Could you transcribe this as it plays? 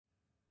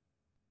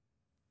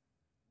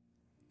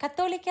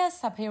കത്തോലിക്ക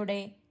സഭയുടെ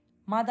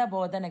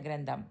മതബോധന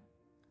ഗ്രന്ഥം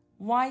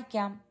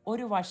വായിക്കാം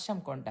ഒരു വർഷം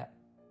കൊണ്ട്.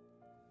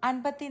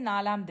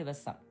 54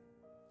 ദിവസം.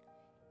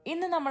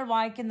 ഇന്ന് നമ്മൾ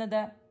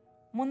വായിക്കുന്നത്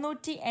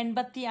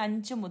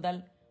 385 മുതൽ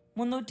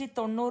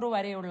 390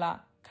 വരെയുള്ള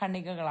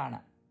ഖണ്ഡികകളാണ്.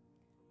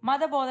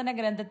 മതബോധന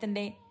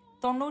ഗ്രന്ഥത്തിന്റെ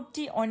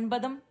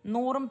 99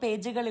 100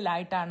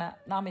 പേജുകളിലായിട്ടാണ്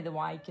നാം ഇത്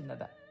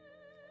വായിക്കുന്നത്.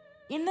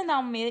 ഇന്ന്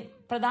നാം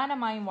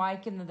പ്രധാനമായും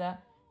വായിക്കുന്നത്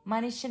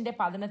മനുഷ്യന്റെ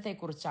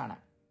പതനത്തെക്കുറിച്ചാണ്.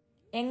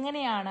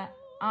 എങ്ങനെയാണ്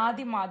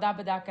ആദി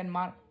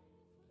മാതാപിതാക്കന്മാർ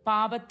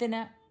പാപത്തിന്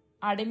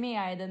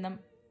അടിമയായതെന്നും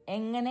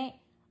എങ്ങനെ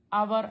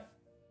അവർ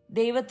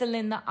ദൈവത്തിൽ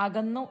നിന്ന്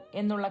അകന്നു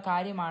എന്നുള്ള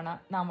കാര്യമാണ്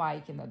നാം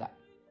വായിക്കുന്നത്.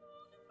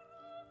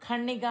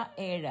 ഖണ്ഡിക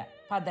 7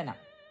 പതനം.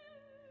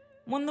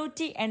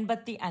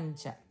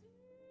 385.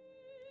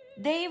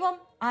 ദൈവം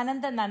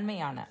അനന്ത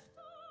നന്മയാണ്.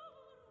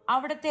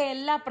 അവിടുത്തെ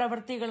എല്ലാ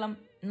പ്രവൃത്തികളും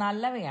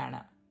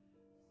നല്ലവയാണ്.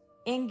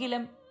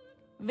 എങ്കിലും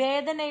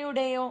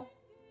വേദനയുടെയോ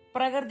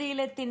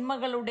പ്രകൃതിയിലെ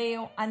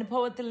തിന്മകളുടെയോ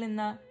അനുഭവത്തിൽ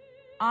നിന്ന്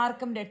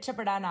ആർക്കും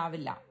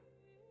രക്ഷപ്പെടാനാവില്ല.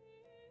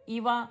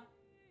 ഇവ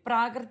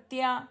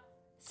പ്രാകൃത്യ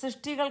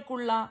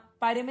സൃഷ്ടികൾക്കുള്ള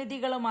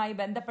പരിമിതികളുമായി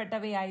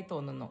ബന്ധപ്പെട്ടവയായി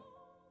തോന്നുന്നു.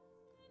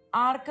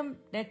 ആർക്കും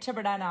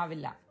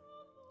രക്ഷപ്പെടാനാവില്ല,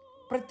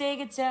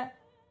 പ്രത്യേകിച്ച്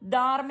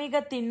ധാർമ്മിക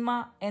തിന്മ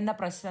എന്ന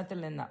പ്രശ്നത്തിൽ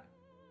നിന്ന്.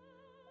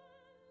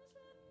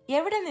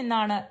 എവിടെ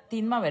നിന്നാണ്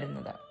തിന്മ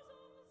വരുന്നത്?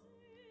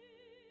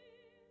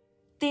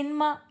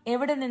 തിന്മ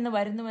എവിടെ നിന്ന്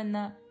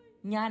വരുന്നുവെന്ന്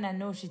ഞാൻ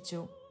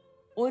അന്വേഷിച്ചു.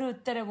 ഒരു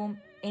ഉത്തരവും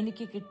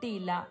എനിക്ക്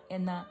കിട്ടിയില്ല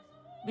എന്ന്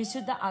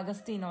വിശുദ്ധ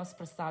അഗസ്തീനോസ്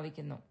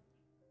പ്രസ്താവിക്കുന്നു.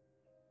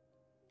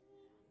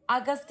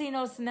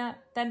 അഗസ്തീനോസിന്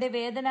തന്റെ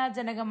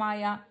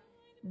വേദനാജനകമായ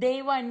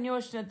ദൈവ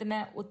അന്വേഷണത്തിന്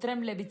ഉത്തരം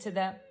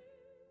ലഭിച്ചത്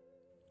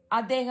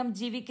അദ്ദേഹം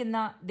ജീവിക്കുന്ന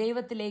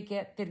ദൈവത്തിലേക്ക്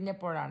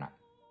തിരിഞ്ഞപ്പോഴാണ്.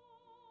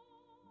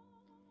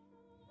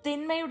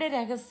 തിന്മയുടെ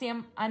രഹസ്യം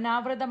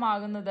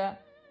അനാവൃതമാകുന്നത്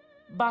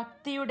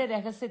ഭക്തിയുടെ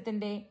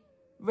രഹസ്യത്തിന്റെ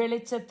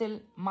വെളിച്ചത്തിൽ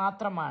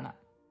മാത്രമാണ്.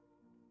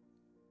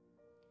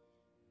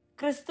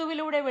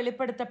 ക്രിസ്തുവിലൂടെ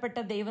വെളിപ്പെടുത്തപ്പെട്ട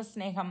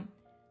ദൈവസ്നേഹം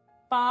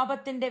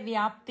പാപത്തിന്റെ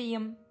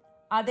വ്യാപ്തിയും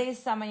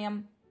അതേസമയം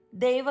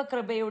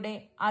ദൈവകൃപയുടെ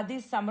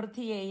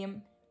അതിസമൃദ്ധിയെയും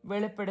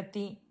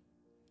വെളിപ്പെടുത്തി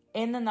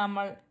എന്ന്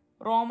നമ്മൾ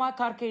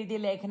റോമാക്കാർക്ക് എഴുതിയ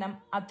ലേഖനം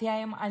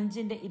അധ്യായം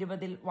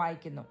 5:20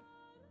 വായിക്കുന്നു.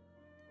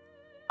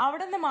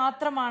 അവിടുന്ന്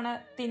മാത്രമാണ്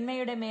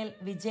തിന്മയുടെ മേൽ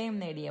വിജയം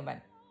നേടിയവൻ.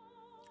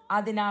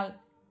 അതിനാൽ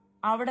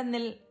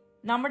അവിടുന്നിൽ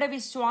നമ്മുടെ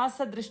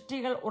വിശ്വാസ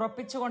ദൃഷ്ടികൾ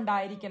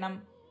ഉറപ്പിച്ചുകൊണ്ടായിരിക്കണം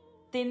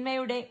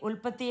തിന്മയുടെ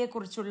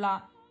ഉൽപ്പത്തിയെക്കുറിച്ചുള്ള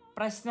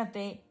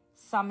പ്രശ്നത്തെ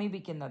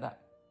സമീപിക്കുന്നത്.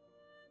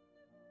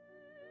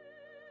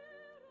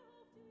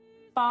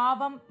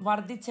 പാപം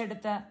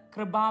വർദ്ധിച്ചെടുത്ത്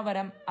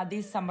കൃപാവരം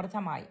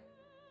അതിസമൃദ്ധമായി.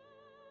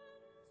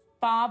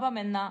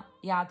 പാപമെന്ന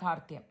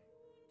യാഥാർത്ഥ്യം.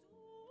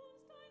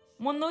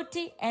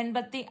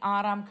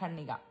 386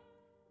 ഖണ്ഡിക.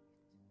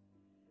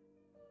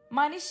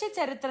 മനുഷ്യ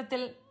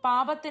ചരിത്രത്തിൽ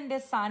പാപത്തിന്റെ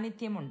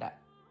സാന്നിധ്യമുണ്ട്.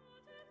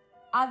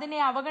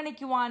 അതിനെ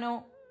അവഗണിക്കുവാനോ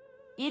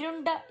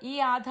ഇരുണ്ട ഈ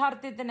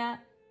യാഥാർത്ഥ്യത്തിന്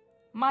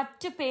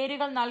മറ്റു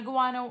പേരുകൾ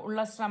നൽകുവാനോ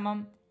ഉള്ള ശ്രമം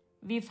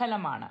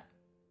വിഫലമാണ്.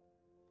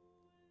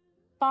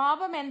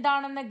 പാപം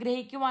എന്താണെന്ന്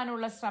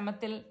ഗ്രഹിക്കുവാനുള്ള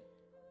ശ്രമത്തിൽ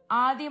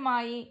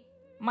ആദ്യമായി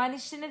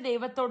മനുഷ്യന്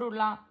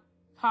ദൈവത്തോടുള്ള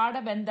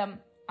ഗാഢബന്ധം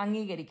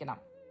അംഗീകരിക്കണം.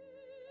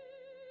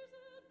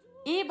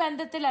 ഈ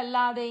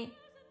ബന്ധത്തിലല്ലാതെ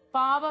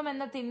പാപം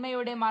എന്ന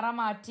തിന്മയുടെ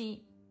മറമാറ്റി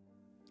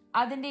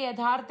അതിന്റെ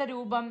യഥാർത്ഥ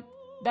രൂപം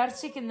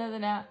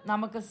ദർശിക്കുന്നതിന്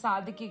നമുക്ക്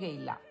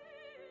സാധിക്കുകയില്ല.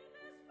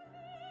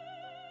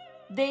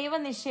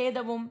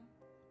 ദൈവനിഷേധവും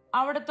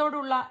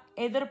അവിടത്തോടുള്ള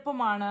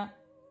എതിർപ്പുമാണ്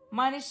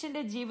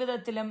മനുഷ്യന്റെ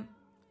ജീവിതത്തിലും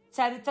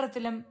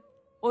ചരിത്രത്തിലും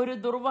ഒരു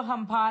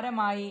ദുർവഹം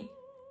ഭാരമായി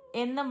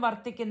എന്നും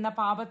വർത്തിക്കുന്ന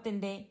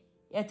പാപത്തിന്റെ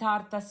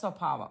യഥാർത്ഥ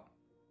സ്വഭാവം.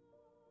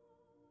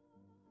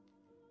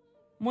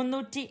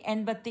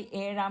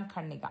 387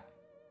 ഖണ്ഡിക.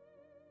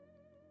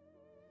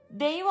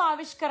 ദൈവ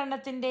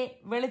ആവിഷ്കരണത്തിന്റെ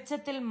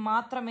വെളിച്ചത്തിൽ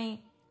മാത്രമേ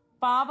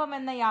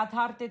പാപമെന്ന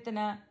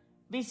യാഥാർത്ഥ്യത്തിന്,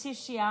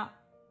 വിശിഷ്യ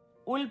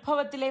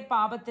ഉത്ഭവത്തിലെ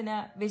പാപത്തിന്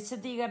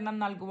വിശദീകരണം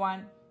നൽകുവാൻ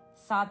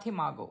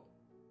സാധ്യമാകൂ.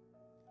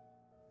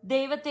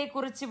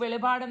 ദൈവത്തെക്കുറിച്ച്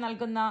വെളിപാട്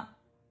നൽകുന്ന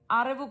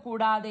അറിവ്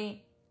കൂടാതെ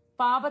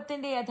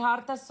പാപത്തിന്റെ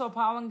യഥാർത്ഥ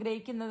സ്വഭാവം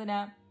ഗ്രഹിക്കുന്നതിന്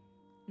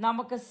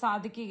നമുക്ക്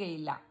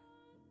സാധിക്കുകയില്ല.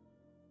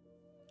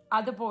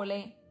 അതുപോലെ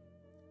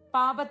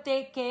പാപത്തെ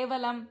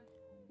കേവലം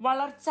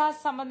വളർച്ചാ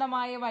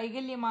സംബന്ധമായ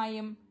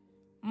വൈകല്യമായും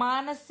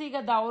മാനസിക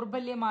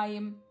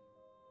ദൗർബല്യമായും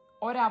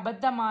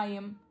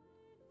ഒരബദ്ധമായും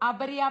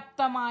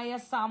അപര്യാപ്തമായ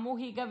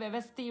സാമൂഹിക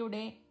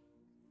വ്യവസ്ഥയുടെ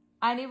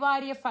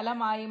അനിവാര്യ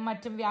ഫലമായും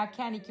മറ്റും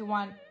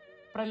വ്യാഖ്യാനിക്കുവാൻ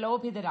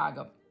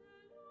പ്രലോഭിതരാകും.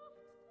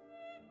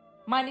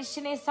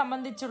 മനുഷ്യനെ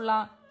സംബന്ധിച്ചുള്ള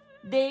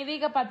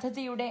ദൈവിക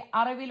പദ്ധതിയുടെ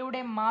അറിവിലൂടെ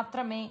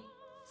മാത്രമേ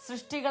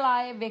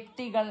സൃഷ്ടികളായ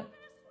വ്യക്തികൾ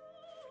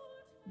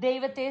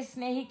ദൈവത്തെ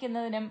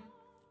സ്നേഹിക്കുന്നതിനും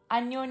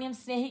അന്യോന്യം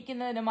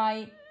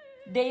സ്നേഹിക്കുന്നതിനുമായി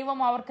ദൈവം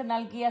അവർക്ക്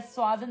നൽകിയ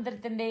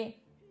സ്വാതന്ത്ര്യത്തിന്റെ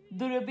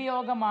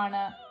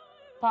ദുരുപയോഗമാണ്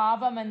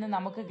പാപമെന്ന്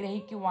നമുക്ക്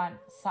ഗ്രഹിക്കുവാൻ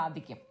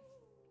സാധിക്കും.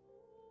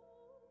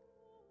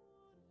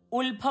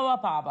 ഉത്ഭവ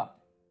പാപം.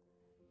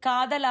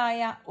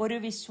 കാതലായ ഒരു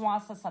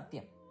വിശ്വാസ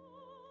സത്യം.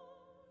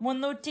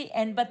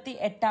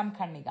 388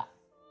 ഖണ്ഡിക.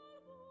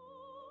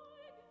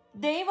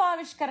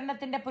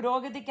 ദൈവാവിഷ്കരണത്തിന്റെ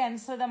പുരോഗതിക്ക്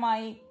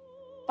അനുസൃതമായി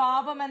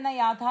പാപമെന്ന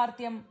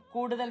യാഥാർത്ഥ്യം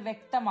കൂടുതൽ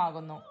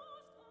വ്യക്തമാകുന്നു.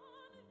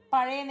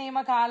 പഴയ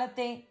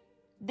നിയമകാലത്തെ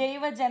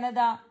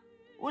ദൈവജനത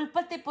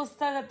ഉൽപ്പത്തി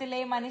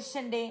പുസ്തകത്തിലെ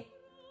മനുഷ്യന്റെ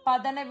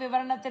പതന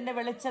വിവരണത്തിന്റെ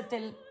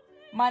വെളിച്ചത്തിൽ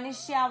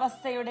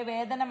മനുഷ്യാവസ്ഥയുടെ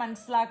വേദന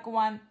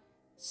മനസ്സിലാക്കുവാൻ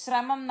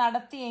ശ്രമം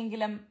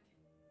നടത്തിയെങ്കിലും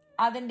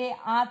അതിന്റെ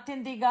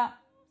ആത്യന്തിക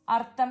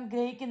അർത്ഥം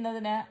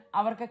ഗ്രഹിക്കുന്നതിന്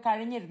അവർക്ക്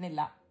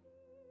കഴിഞ്ഞിരുന്നില്ല.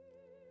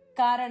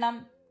 കാരണം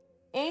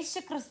യേശു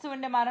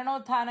ക്രിസ്തുവിന്റെ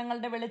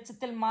മരണോത്ഥാനങ്ങളുടെ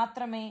വെളിച്ചത്തിൽ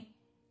മാത്രമേ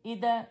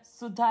ഇത്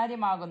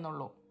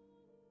സുതാര്യമാകുന്നുള്ളൂ.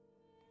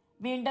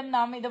 വീണ്ടും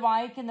നാം ഇത്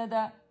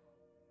വായിക്കുന്നത്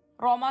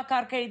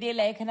റോമാക്കാർക്ക് എഴുതിയ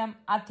ലേഖനം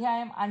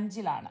അധ്യായം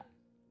 5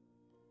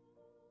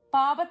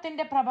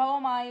 പാപത്തിന്റെ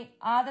പ്രഭവമായി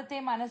ആദത്തെ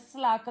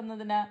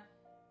മനസ്സിലാക്കുന്നതിന്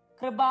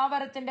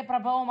കൃപാവരത്തിന്റെ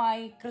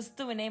പ്രഭവമായി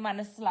ക്രിസ്തുവിനെ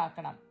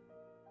മനസ്സിലാക്കണം.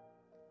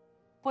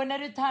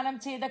 പുനരുത്ഥാനം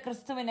ചെയ്ത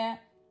ക്രിസ്തുവിന്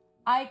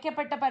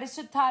ഐക്യപ്പെട്ട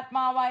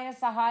പരിശുദ്ധാത്മാവായ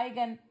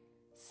സഹായകൻ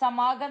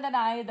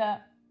സമാഗതനായത്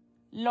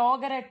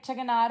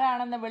ലോകരക്ഷകൻ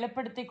ആരാണെന്ന്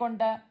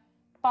വെളിപ്പെടുത്തിക്കൊണ്ട്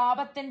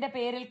പാപത്തിന്റെ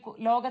പേരിൽ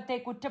ലോകത്തെ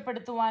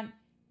കുറ്റപ്പെടുത്തുവാൻ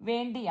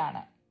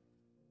വേണ്ടിയാണ്.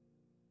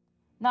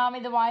 നാം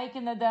ഇത്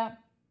വായിക്കുന്നത്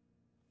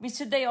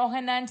വിശുദ്ധ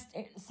യോഹന്നാൻ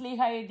ശ്ലീഹ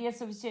എഴുതിയ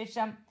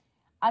സുവിശേഷം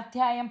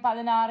അധ്യായം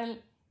 16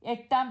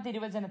 8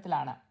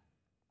 തിരുവചനത്തിലാണ്.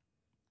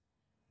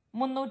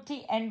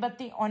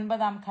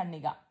 389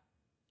 ഖണ്ഡിക.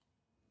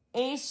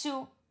 യേശു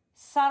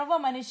സർവ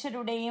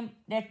മനുഷ്യരുടെയും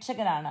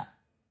രക്ഷകനാണ്.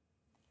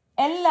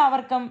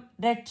 എല്ലാവർക്കും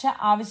രക്ഷ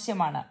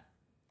ആവശ്യമാണ്.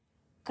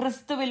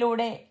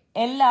 ക്രിസ്തുവിലൂടെ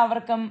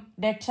എല്ലാവർക്കും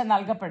രക്ഷ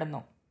നൽകപ്പെടുന്നു.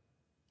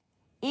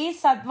 ഈ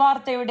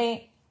സദ്വാർത്തയുടെ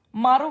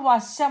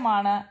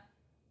മറുവശമാണ്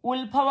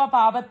ഉത്ഭവ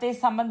പാപത്തെ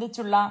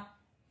സംബന്ധിച്ചുള്ള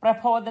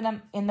പ്രബോധനം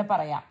എന്ന്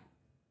പറയാം.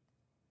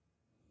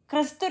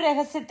 ക്രിസ്തു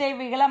രഹസ്യത്തെ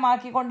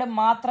വികലമാക്കിക്കൊണ്ട്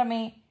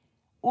മാത്രമേ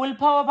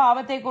ഉത്ഭവ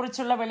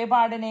പാപത്തെക്കുറിച്ചുള്ള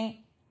വെളിപാടിനെ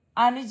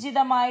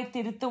അനുചിതമായി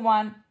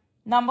തിരുത്തുവാൻ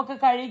നമുക്ക്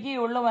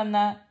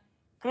കഴിയുകയുള്ളൂവെന്ന്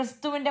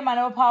ക്രിസ്തുവിന്റെ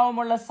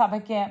മനോഭാവമുള്ള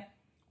സഭയ്ക്ക്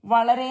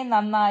വളരെ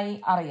നന്നായി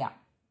അറിയാം.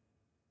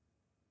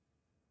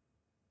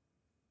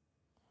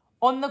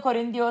 1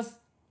 കൊരിന്ത്യോസ്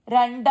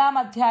 2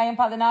 അധ്യായം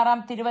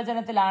 16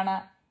 തിരുവചനത്തിലാണ്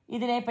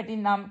ഇതിനെപ്പറ്റി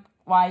നാം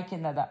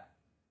വായിക്കുന്നത്.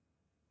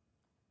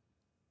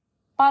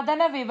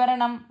 പതന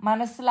വിവരണം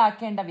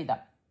മനസ്സിലാക്കേണ്ട വിധം.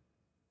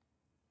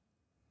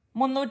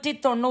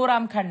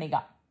 390 ഖണ്ഡിക.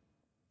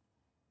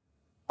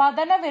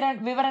 പതന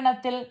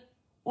വിവരണത്തിൽ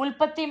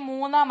ഉൽപ്പത്തി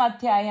 3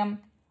 അധ്യായം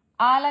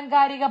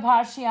ആലങ്കാരിക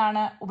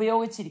ഭാഷയാണ്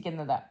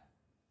ഉപയോഗിച്ചിരിക്കുന്നത്.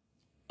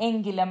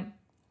 എങ്കിലും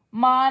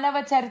മാനവ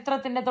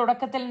ചരിത്രത്തിന്റെ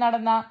തുടക്കത്തിൽ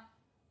നടന്ന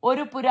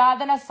ഒരു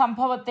പുരാതന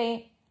സംഭവത്തെ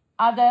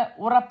അത്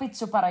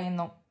ഉറപ്പിച്ചു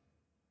പറയുന്നു.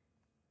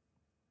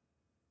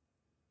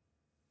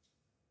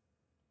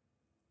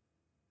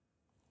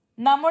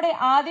 നമ്മുടെ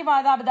ആദ്യ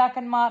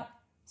മാതാപിതാക്കന്മാർ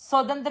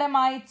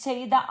സ്വതന്ത്രമായി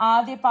ചെയ്ത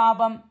ആദ്യ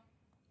പാപം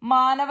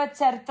മാനവ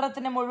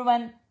ചരിത്രത്തിന്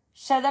മുഴുവൻ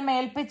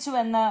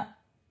ക്ഷതമേൽപ്പിച്ചുവെന്ന്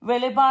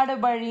വെളിപാട്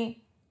വഴി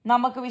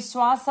നമുക്ക്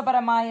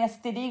വിശ്വാസപരമായ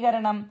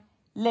സ്ഥിരീകരണം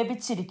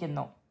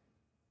ലഭിച്ചിരിക്കുന്നു.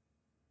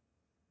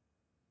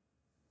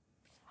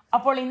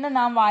 അപ്പോൾ ഇന്ന്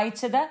നാം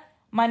വായിച്ചത്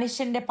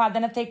മനുഷ്യന്റെ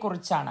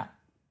പതനത്തെക്കുറിച്ചാണ്.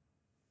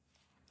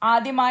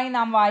 ആദ്യമായി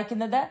നാം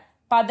വായിക്കുന്നത്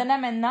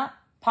പതനം എന്ന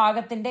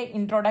ഭാഗത്തിന്റെ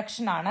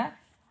ഇൻട്രൊഡക്ഷൻ ആണ്.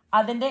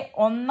 അതിന്റെ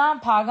 1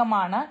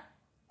 ഭാഗമാണ്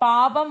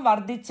പാപം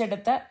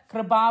വർദ്ധിച്ചെടുത്ത്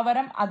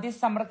കൃപാവരം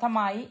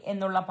അതിസമൃദ്ധമായി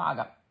എന്നുള്ള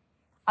ഭാഗം.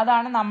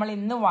 അതാണ് നമ്മൾ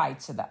ഇന്ന്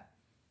വായിച്ചത്.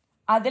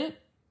 അതിൽ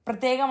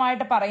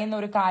പ്രത്യേകമായിട്ട് പറയുന്ന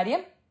ഒരു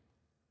കാര്യം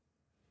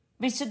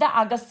വിശുദ്ധ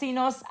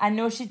അഗസ്തീനോസ്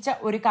അന്വേഷിച്ച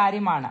ഒരു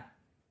കാര്യമാണ്.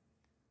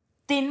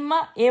 തിന്മ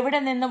എവിടെ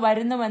നിന്ന്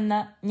വരുന്നുവെന്ന്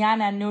ഞാൻ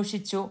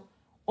അന്വേഷിച്ചു,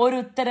 ഒരു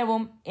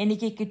ഉത്തരവും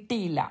എനിക്ക്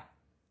കിട്ടിയില്ല.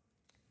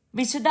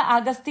 വിശുദ്ധ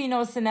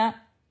അഗസ്തീനോസിന്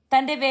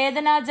തന്റെ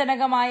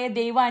വേദനാജനകമായ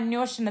ദൈവ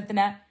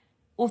അന്വേഷണത്തിന്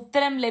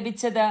ഉത്തരം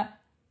ലഭിച്ചത്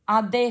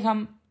അദ്ദേഹം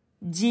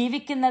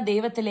ജീവിക്കുന്ന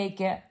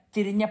ദൈവത്തിലേക്ക്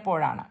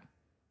തിരിഞ്ഞപ്പോഴാണ്.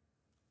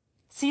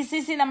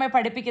 CCC നമ്മെ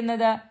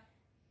പഠിപ്പിക്കുന്നത്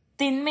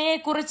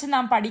തിന്മയെക്കുറിച്ച്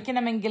നാം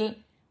പഠിക്കണമെങ്കിൽ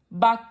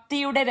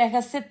ഭക്തിയുടെ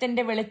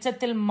രഹസ്യത്തിന്റെ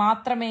വെളിച്ചത്തിൽ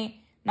മാത്രമേ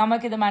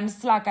നമുക്കിത്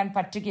മനസ്സിലാക്കാൻ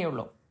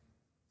പറ്റുകയുള്ളൂ.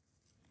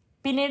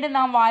 പിന്നീട്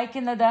നാം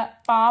വായിക്കുന്നത്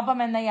പാപം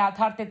എന്ന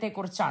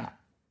യാഥാർത്ഥ്യത്തെക്കുറിച്ചാണ്.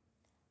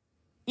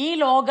 ഈ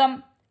ലോകം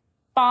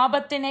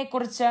പാപത്തിനെ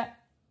കുറിച്ച്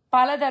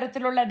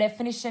പലതരത്തിലുള്ള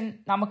ഡെഫിനിഷൻ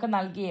നമുക്ക്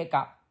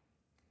നൽകിയേക്കാം.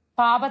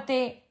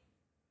 പാപത്തെ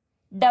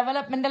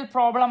ഡെവലപ്മെന്റൽ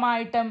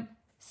പ്രോബ്ലമായിട്ടും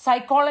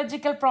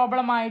സൈക്കോളജിക്കൽ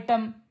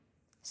പ്രോബ്ലമായിട്ടും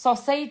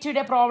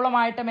സൊസൈറ്റിയുടെ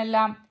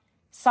പ്രോബ്ലമായിട്ടുമെല്ലാം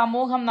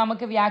സമൂഹം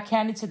നമുക്ക്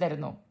വ്യാഖ്യാനിച്ചു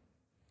തരുന്നു.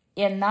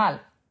 എന്നാൽ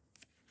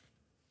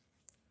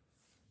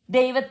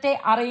ദൈവത്തെ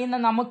അറിയുന്ന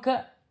നമുക്ക്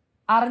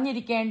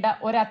അറിഞ്ഞിരിക്കേണ്ട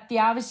ഒരു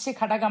അത്യാവശ്യ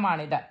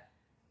ഘടകമാണിത്.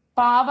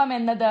 പാപം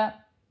എന്നത്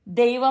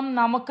ദൈവം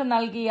നമുക്ക്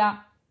നൽകിയ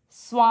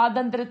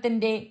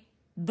സ്വാതന്ത്ര്യത്തിന്റെ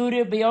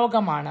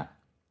ദുരുപയോഗമാണ്.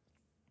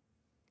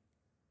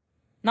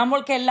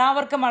 നമ്മൾക്ക്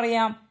എല്ലാവർക്കും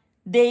അറിയാം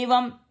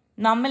ദൈവം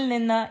നമ്മിൽ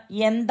നിന്ന്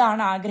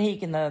എന്താണ്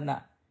ആഗ്രഹിക്കുന്നതെന്ന്.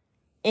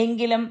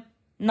 എങ്കിലും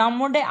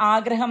നമ്മുടെ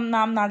ആഗ്രഹം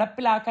നാം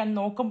നടപ്പിലാക്കാൻ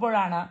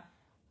നോക്കുമ്പോഴാണ്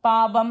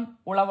പാപം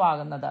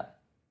ഉളവാകുന്നത്.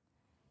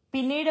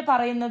 പിന്നീട്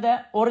പറയുന്നത്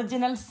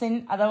ഒറിജിനൽ സിൻ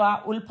അഥവാ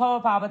ഉത്ഭവ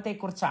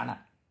പാപത്തെക്കുറിച്ചാണ്.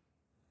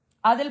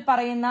 അതിൽ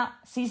പറയുന്ന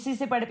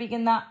CCC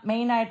പഠിപ്പിക്കുന്ന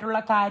മെയിൻ ആയിട്ടുള്ള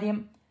കാര്യം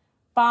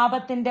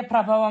പാപത്തിന്റെ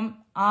പ്രഭവം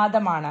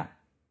ആദമാണ്.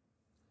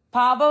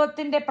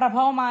 പാപത്തിന്റെ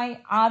പ്രഭാവമായി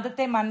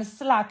ആദത്തെ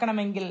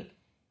മനസ്സിലാക്കണമെങ്കിൽ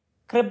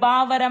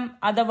കൃപാവരം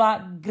അഥവാ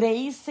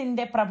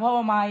ഗ്രേസിന്റെ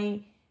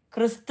പ്രഭാവമായി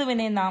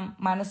ക്രിസ്തുവിനെ നാം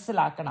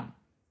മനസ്സിലാക്കണം.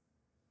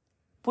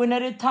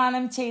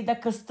 പുനരുത്ഥാനം ചെയ്ത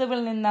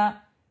ക്രിസ്തുവിൽ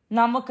നിന്ന്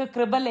നമുക്ക്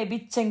കൃപ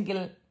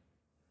ലഭിച്ചെങ്കിൽ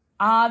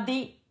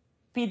ആദി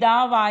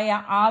പിതാവായ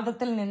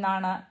ആദത്തിൽ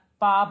നിന്നാണ്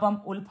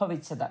പാപം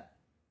ഉത്ഭവിച്ചത്.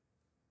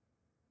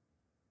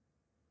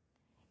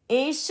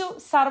 യേശു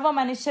സർവ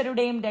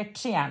മനുഷ്യരുടെയും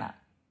രക്ഷയാണ്.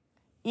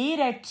 ഈ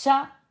രക്ഷ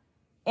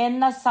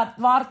എന്ന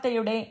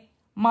സത്വാർത്തയുടെ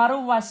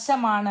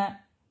മറുവശമാണ്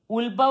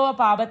ഉത്ഭവ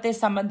പാപത്തെ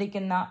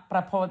സംബന്ധിക്കുന്ന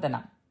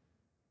പ്രബോധനം.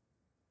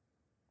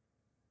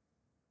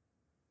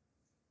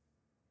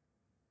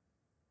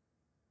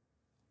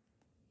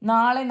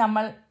 നാളെ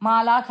നമ്മൾ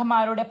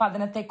മാലാഖമാരുടെ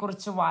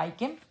പതനത്തെക്കുറിച്ച്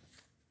വായിക്കും.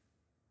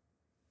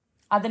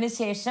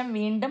 അതിനുശേഷം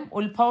വീണ്ടും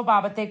ഉത്ഭവ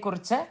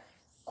പാപത്തെക്കുറിച്ച്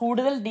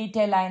കൂടുതൽ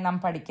ഡീറ്റെയിൽ ആയി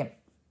നാം പഠിക്കും.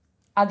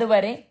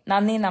 അതുവരെ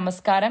നന്ദി,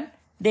 നമസ്കാരം.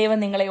 ദൈവം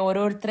നിങ്ങളെ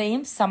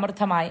ഓരോരുത്തരെയും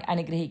സമൃദ്ധമായി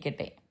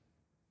അനുഗ്രഹിക്കട്ടെ.